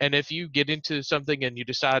 And if you get into something and you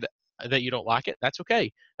decide that you don't like it, that's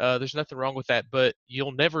okay. There's nothing wrong with that, but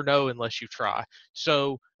you'll never know unless you try.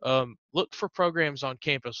 So look for programs on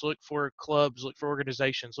campus, look for clubs, look for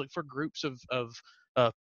organizations, look for groups of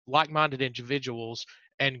like-minded individuals,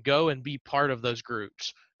 and go and be part of those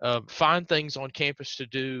groups. Find things on campus to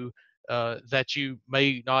do that you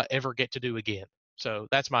may not ever get to do again. So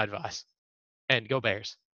that's my advice. And go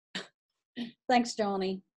Bears. Thanks,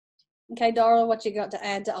 Johnny. Okay, Darla, what you got to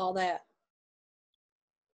add to all that?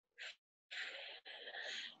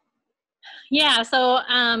 Yeah, so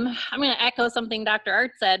I'm going to echo something Dr.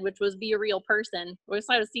 Art said, which was be a real person. We've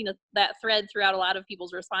sort of seen that thread throughout a lot of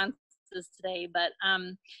people's responses today, but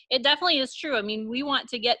it definitely is true. I mean, we want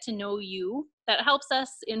to get to know you. That helps us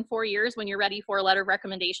in 4 years when you're ready for a letter of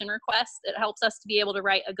recommendation request. It helps us to be able to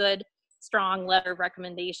write a good, strong letter of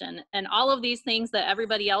recommendation. And all of these things that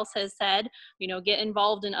everybody else has said, you know, get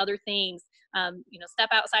involved in other things, you know, step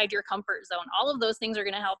outside your comfort zone. All of those things are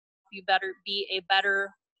going to help you be a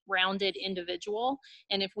better rounded individual.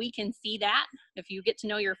 And if we can see that, if you get to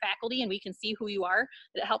know your faculty and we can see who you are,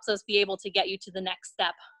 it helps us be able to get you to the next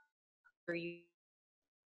step for you.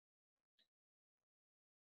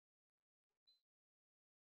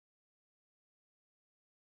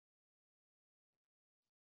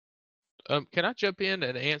 Can I jump in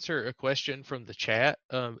and answer a question from the chat?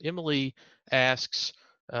 Emily asks,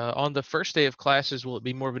 on the first day of classes, will it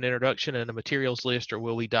be more of an introduction and a materials list, or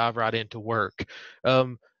will we dive right into work?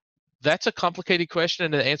 That's a complicated question,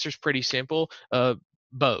 and the answer is pretty simple.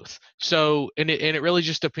 Both. So, and it really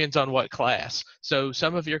just depends on what class. So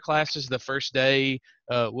some of your classes the first day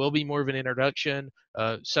will be more of an introduction.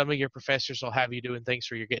 Some of your professors will have you doing things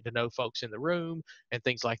where you're getting to know folks in the room and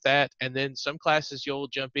things like that. And then some classes you'll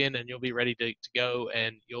jump in and you'll be ready to go,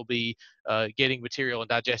 and you'll be getting material and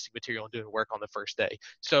digesting material and doing work on the first day.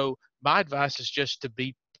 So my advice is just to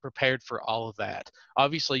be prepared for all of that.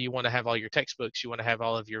 Obviously, you want to have all your textbooks, you want to have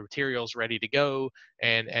all of your materials ready to go,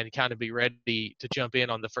 and kind of be ready to jump in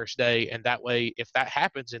on the first day. And that way, if that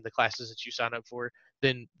happens in the classes that you sign up for,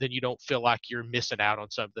 then you don't feel like you're missing out on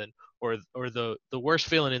something. Or the worst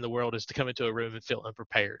feeling in the world is to come into a room and feel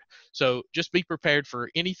unprepared. So just be prepared for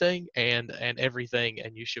anything and everything,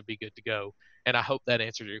 and you should be good to go. And I hope that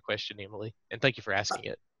answered your question, Emily. And thank you for asking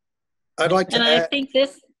it. I'd like to and add, I think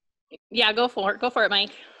this, yeah, go for it,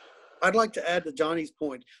 Mike. I'd like to add to Johnny's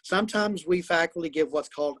point. Sometimes we faculty give what's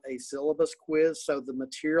called a syllabus quiz. So the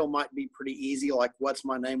material might be pretty easy, like what's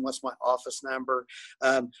my name, what's my office number,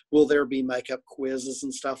 will there be makeup quizzes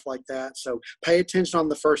and stuff like that. So pay attention on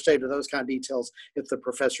the first day to those kind of details if the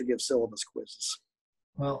professor gives syllabus quizzes.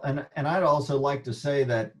 Well, and I'd also like to say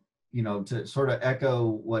that, you know, to sort of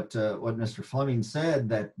echo what Mr. Fleming said,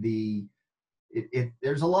 that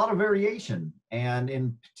there's a lot of variation, and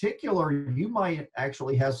in particular, you might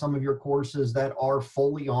actually have some of your courses that are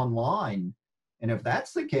fully online, and if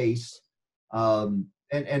that's the case,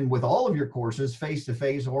 and with all of your courses,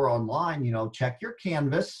 face-to-face or online, you know, check your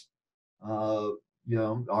Canvas. You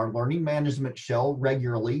know, our learning management shell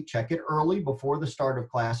regularly. Check it early before the start of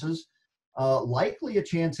classes. Likely a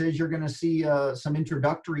chance is you're going to see some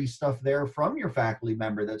introductory stuff there from your faculty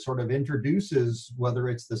member that sort of introduces, whether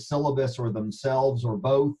it's the syllabus or themselves or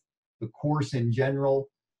both, the course in general.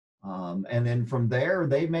 And then from there,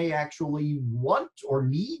 they may actually want or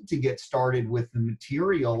need to get started with the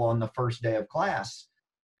material on the first day of class.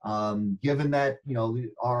 Given that, you know,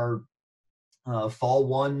 our fall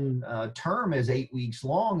one term is 8 weeks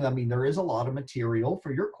long, I mean, there is a lot of material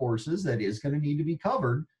for your courses that is going to need to be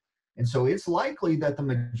covered. And so it's likely that the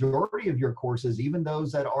majority of your courses, even those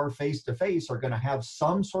that are face-to-face, are going to have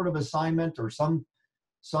some sort of assignment or some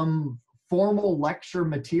formal lecture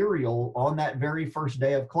material on that very first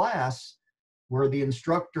day of class, where the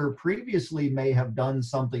instructor previously may have done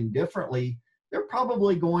something differently. They're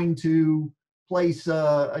probably going to place,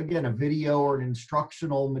 again, a video or an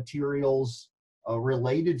instructional materials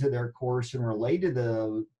related to their course and related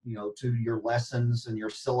to, you know, to your lessons and your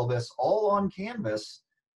syllabus, all on Canvas.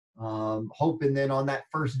 Hoping then on that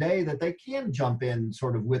first day that they can jump in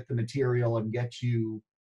sort of with the material and get you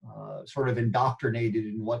sort of indoctrinated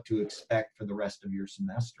in what to expect for the rest of your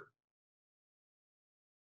semester.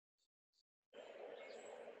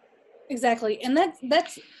 Exactly. And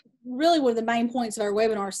that's really one of the main points of our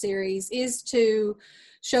webinar series, is to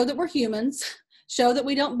show that we're humans, show that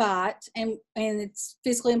we don't bite, and it's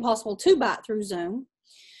physically impossible to bite through Zoom.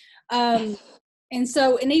 And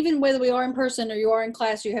so, and even whether we are in person or you are in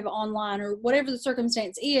class, you have online, or whatever the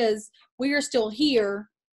circumstance is, we are still here,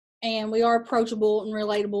 and we are approachable and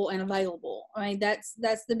relatable and available. I mean, that's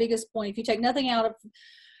the biggest point. If you take nothing out of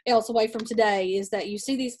else away from today is that you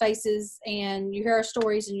see these faces and you hear our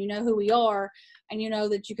stories and you know who we are, and you know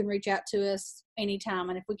that you can reach out to us anytime.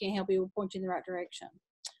 And if we can't help you, we'll point you in the right direction.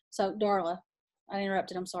 So Darla, I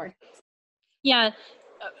interrupted, I'm sorry. Yeah.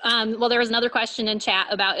 Well, there was another question in chat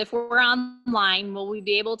about if we're online, will we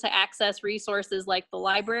be able to access resources like the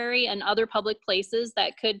library and other public places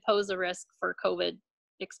that could pose a risk for COVID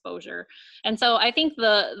exposure? And so I think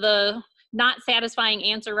the not satisfying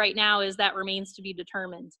answer right now is that remains to be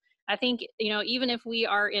determined. I think, you know, even if we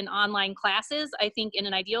are in online classes, I think in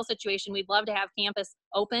an ideal situation, we'd love to have campus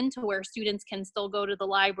open to where students can still go to the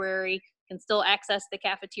library, can still access the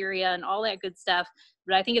cafeteria and all that good stuff.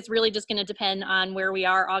 But I think it's really just going to depend on where we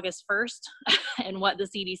are August 1st and what the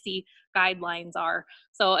CDC guidelines are.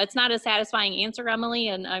 So it's not a satisfying answer, Emily,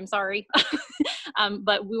 and I'm sorry,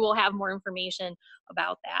 but we will have more information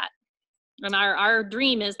about that. And our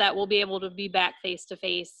dream is that we'll be able to be back face to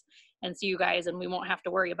face and see you guys, and we won't have to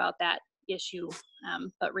worry about that issue.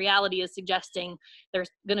 But reality is suggesting there's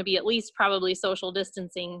going to be at least probably social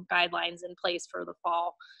distancing guidelines in place for the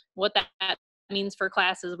fall. What that means for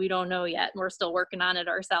classes, we don't know yet. We're still working on it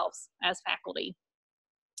ourselves as faculty.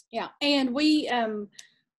 Yeah, and we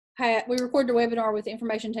recorded a webinar with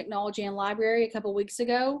information technology and library a couple weeks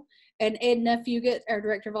ago, and Edna Fugit, our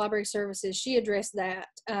director of library services, she addressed that,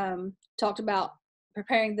 talked about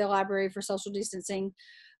preparing the library for social distancing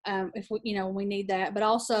if we, you know, we need that. But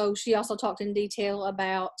also, she also talked in detail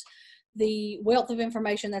about the wealth of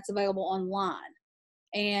information that's available online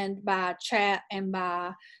and by chat and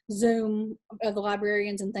by Zoom of the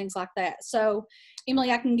librarians and things like that. So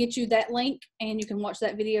Emily, I can get you that link and you can watch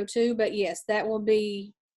that video too. But yes, that will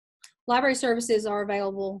be, library services are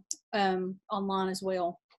available online as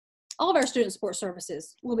well. All of our student support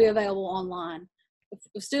services will be available online.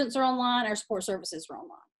 If students are online, our support services are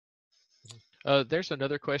online. There's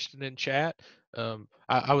another question in chat.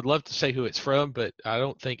 I would love to say who it's from, but I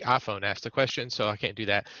don't think iPhone asked the question, so I can't do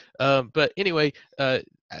that. But anyway,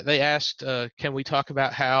 they asked, can we talk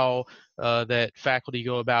about how that faculty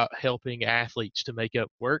go about helping athletes to make up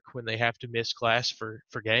work when they have to miss class for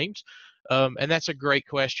games? And that's a great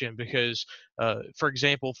question because, for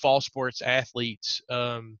example, fall sports athletes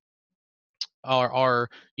are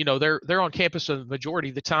you know, they're on campus a majority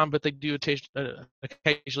of the time, but they do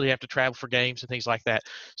occasionally have to travel for games and things like that.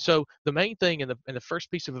 So the main thing and the first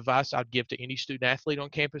piece of advice I'd give to any student athlete on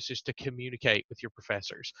campus is to communicate with your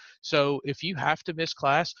professors. So if you have to miss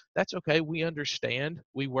class, that's okay. We understand.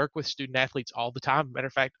 We work with student athletes all the time. Matter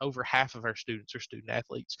of fact, over half of our students are student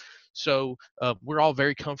athletes. So we're all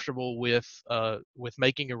very comfortable with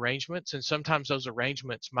making arrangements, and sometimes those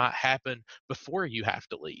arrangements might happen before you have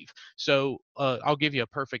to leave. So I'll give you a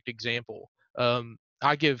perfect example.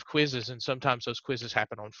 I give quizzes, and sometimes those quizzes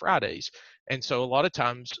happen on Fridays. And so a lot of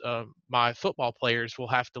times my football players will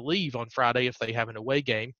have to leave on Friday if they have an away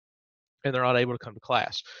game and they're not able to come to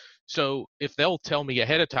class. So if they'll tell me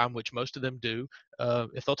ahead of time, which most of them do,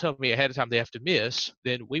 if they'll tell me ahead of time they have to miss,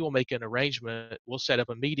 then we will make an arrangement. We'll set up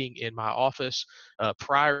a meeting in my office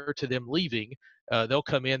prior to them leaving. They'll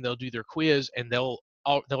come in, they'll do their quiz, and they'll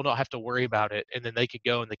not have to worry about it, and then they could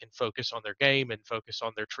go and they can focus on their game and focus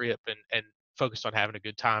on their trip and focus on having a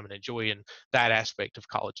good time and enjoying that aspect of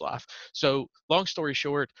college life. So long story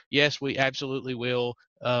short, yes, we absolutely will.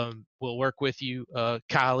 We'll work with you,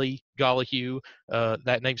 Kylie Gollahue.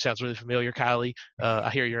 That name sounds really familiar, Kylie. I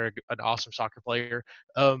hear you're an awesome soccer player.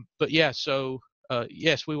 But yeah, so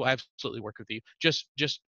yes, we will absolutely work with you.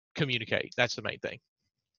 Just communicate. That's the main thing.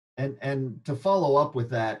 And to follow up with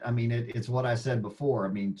that, I mean, it's what I said before. I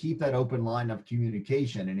mean, keep that open line of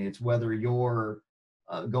communication, and it's whether you're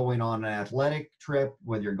going on an athletic trip,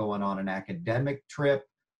 whether you're going on an academic trip,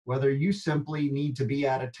 whether you simply need to be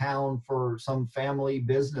out of town for some family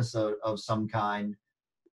business of some kind.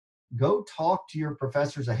 Go talk to your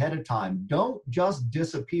professors ahead of time. Don't just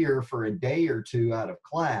disappear for a day or two out of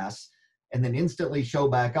class and then instantly show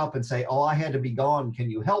back up and say, oh, I had to be gone. Can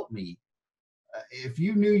you help me? If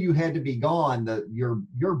you knew you had to be gone,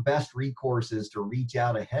 your best recourse is to reach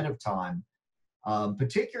out ahead of time.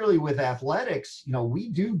 Particularly with athletics, you know, we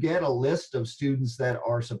do get a list of students that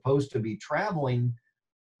are supposed to be traveling,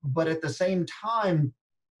 but at the same time,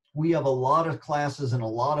 we have a lot of classes and a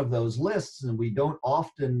lot of those lists, and we don't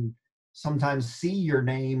often sometimes see your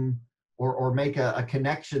name or make a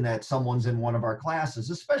connection that someone's in one of our classes,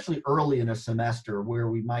 especially early in a semester where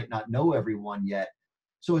we might not know everyone yet.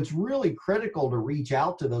 So it's really critical to reach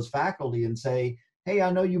out to those faculty and say, hey,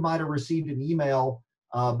 I know you might have received an email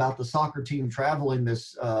about the soccer team traveling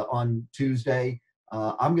this on Tuesday.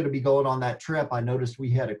 I'm going to be going on that trip. I noticed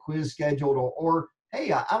we had a quiz scheduled, or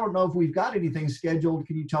hey, I don't know if we've got anything scheduled.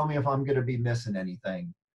 Can you tell me if I'm going to be missing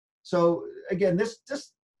anything? So again,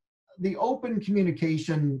 the open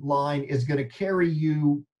communication line is going to carry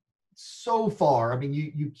you so far. I mean,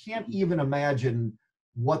 you can't even imagine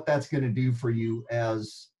what that's going to do for you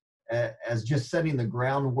as just setting the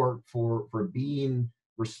groundwork for being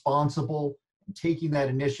responsible, taking that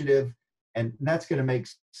initiative, and that's going to make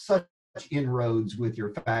such inroads with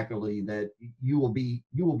your faculty that you will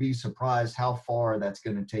be surprised how far that's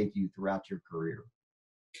going to take you throughout your career.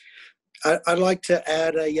 I'd like to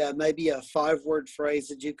add maybe a 5-word phrase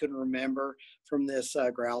that you can remember from this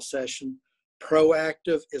GROWL session.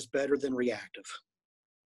 Proactive is better than reactive.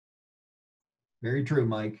 Very true,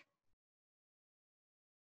 Mike.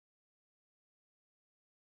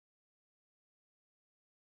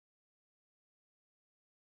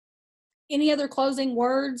 Any other closing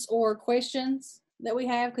words or questions that we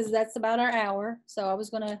have? Because that's about our hour. So I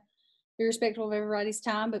was going to be respectful of everybody's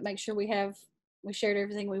time, but make sure we shared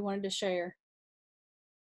everything we wanted to share.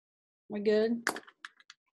 We good?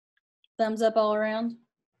 Thumbs up all around?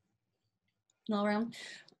 All around?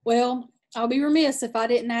 Well, I'll be remiss if I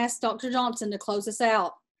didn't ask Dr. Johnson to close us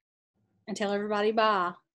out and tell everybody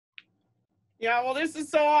bye. Yeah, well, this is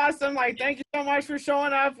so awesome. Like, thank you so much for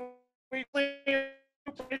showing up. We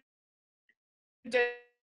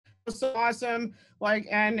so awesome. Like,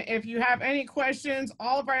 and if you have any questions,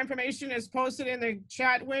 all of our information is posted in the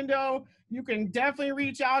chat window. You can definitely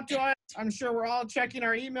reach out to us. I'm sure we're all checking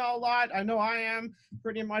our email a lot. I know I am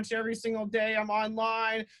pretty much every single day. I'm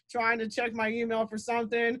online trying to check my email for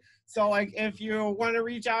something. So like, if you want to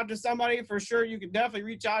reach out to somebody, for sure, you can definitely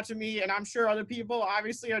reach out to me. And I'm sure other people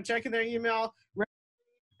obviously are checking their email,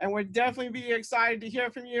 and would definitely be excited to hear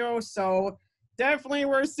from you. So definitely,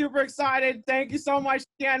 we're super excited. Thank you so much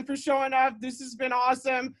again for showing up. This has been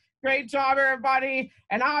awesome. Great job, everybody.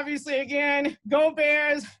 And obviously, again, go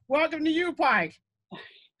Bears. Welcome to U Pike.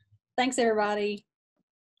 Thanks, everybody.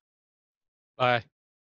 Bye.